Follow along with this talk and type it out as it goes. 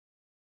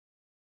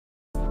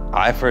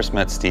I first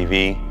met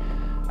Stevie,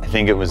 I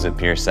think it was at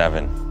Pier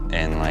 7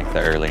 in like the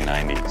early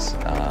 90s.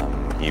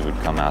 He would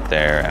come out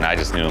there, and I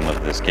just knew him as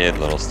this kid,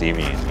 little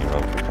Stevie, and he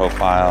wrote the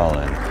profile,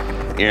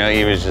 and you know,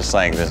 he was just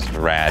like this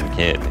rad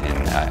kid,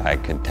 and I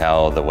could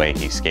tell the way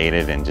he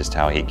skated and just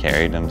how he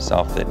carried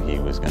himself that he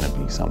was going to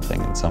be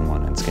something and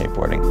someone in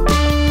skateboarding.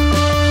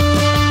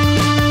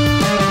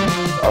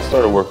 I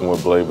started working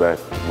with Blabac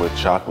with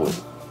chocolate.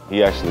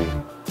 He actually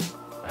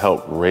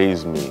helped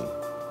raise me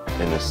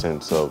in the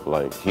sense of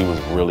like, he was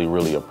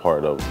really a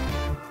part of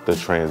the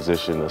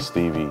transition of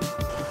Stevie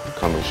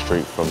coming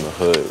straight from the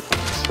hood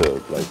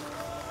to like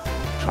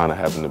trying to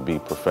have him to be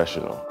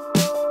professional.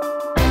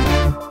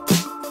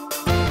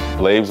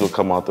 Blabes would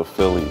come out to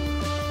Philly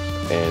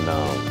and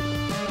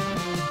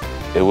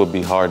it would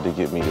be hard to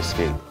get me to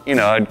skate. You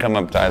know, I'd come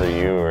up to either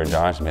you or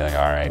Josh and be like,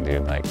 all right,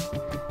 dude, like,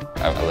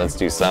 let's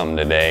do something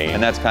today.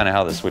 And that's kind of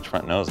how the Switch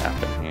Front Nose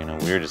happened. You know,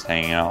 we were just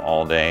hanging out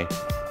all day,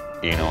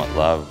 you know, at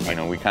Love. You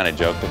know, we kind of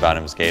joked about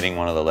him skating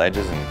one of the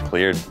ledges and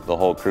cleared the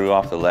whole crew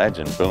off the ledge,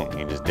 and boom,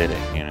 he just did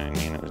it. You know what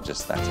I mean? It was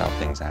just, that's how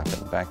things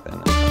happened back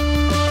then.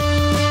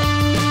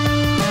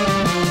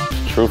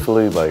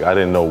 Truthfully, like, I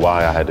didn't know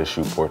why I had to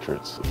shoot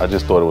portraits. I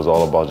just thought it was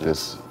all about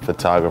this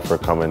photographer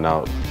coming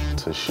out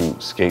to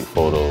shoot skate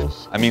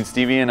photos. I mean,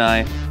 Stevie and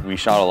I, we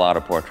shot a lot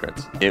of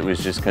portraits. It was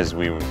just because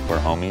we were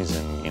homies,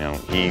 and, you know,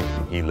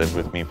 he lived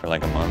with me for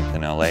like a month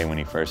in LA when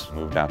he first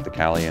moved out to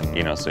Cali, and,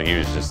 you know, so he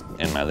was just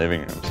in my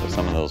living room. So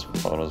some of those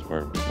photos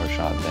were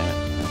shot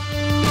then, you know.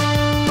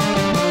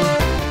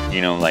 You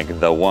know, like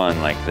the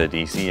one, like the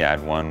DC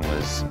ad one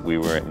was, we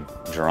were at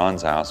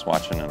Jerron's house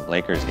watching a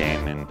Lakers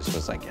game, and just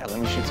was like, yeah, let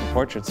me shoot some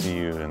portraits of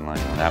you, and like,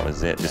 that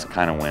was it. Just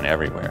kind of went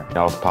everywhere.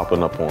 I was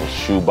popping up on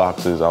shoe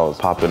boxes. I was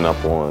popping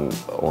up on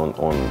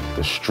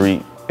the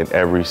street in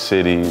every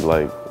city.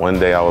 Like, one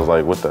day I was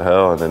like, what the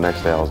hell? And the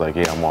next day I was like,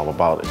 yeah, I'm all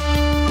about it.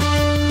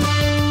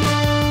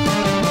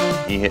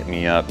 He hit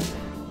me up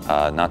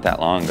not that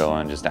long ago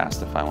and just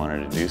asked if I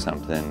wanted to do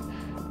something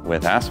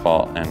with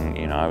asphalt, and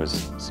you know, I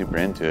was super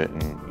into it,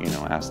 and you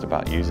know, asked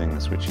about using the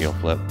switch heel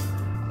flip.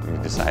 We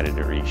decided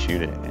to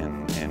reshoot it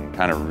and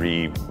kind of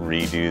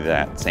redo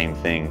that same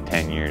thing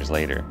 10 years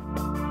later.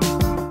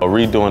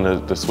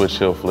 Redoing the switch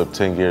heel flip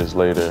 10 years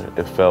later,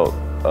 it felt,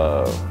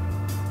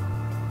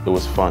 it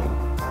was fun.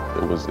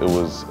 It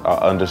was, I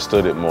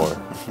understood it more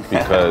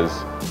because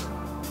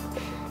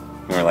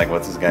you were like,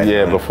 what's this guy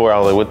doing? Before I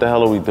was like, what the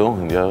hell are we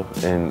doing, yo?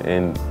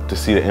 And to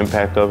see the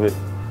impact of it,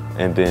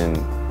 and then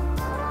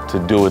to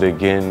do it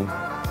again,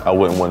 I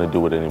wouldn't want to do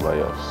it with anybody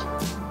else,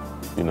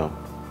 you know,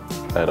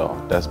 at all.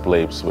 That's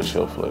Blabe's switch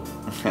heel flip,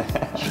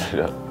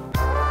 straight up.